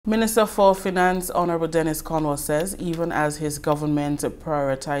Minister for Finance, Honorable Dennis Conwell, says even as his government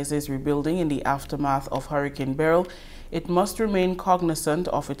prioritizes rebuilding in the aftermath of Hurricane Beryl, it must remain cognizant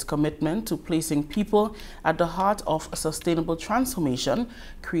of its commitment to placing people at the heart of sustainable transformation,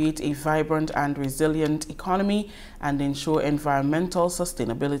 create a vibrant and resilient economy, and ensure environmental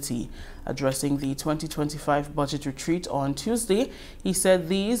sustainability. Addressing the 2025 budget retreat on Tuesday, he said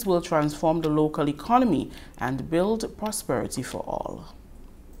these will transform the local economy and build prosperity for all.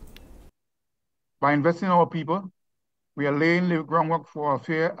 By investing in our people, we are laying the groundwork for a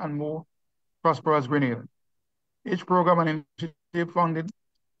fair and more prosperous Grenada. Each program and initiative funded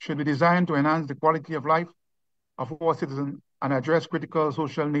should be designed to enhance the quality of life of our citizens and address critical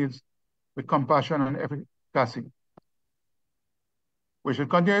social needs with compassion and efficacy. We should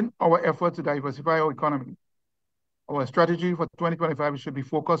continue our efforts to diversify our economy. Our strategy for 2025 should be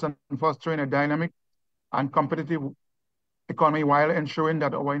focused on fostering a dynamic and competitive economy while ensuring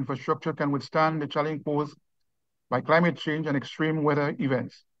that our infrastructure can withstand the challenge posed by climate change and extreme weather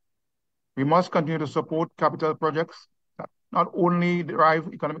events. We must continue to support capital projects that not only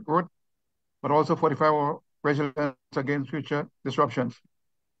derive economic growth, but also fortify our resilience against future disruptions.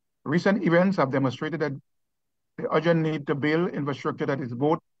 Recent events have demonstrated that the urgent need to build infrastructure that is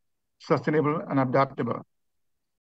both sustainable and adaptable.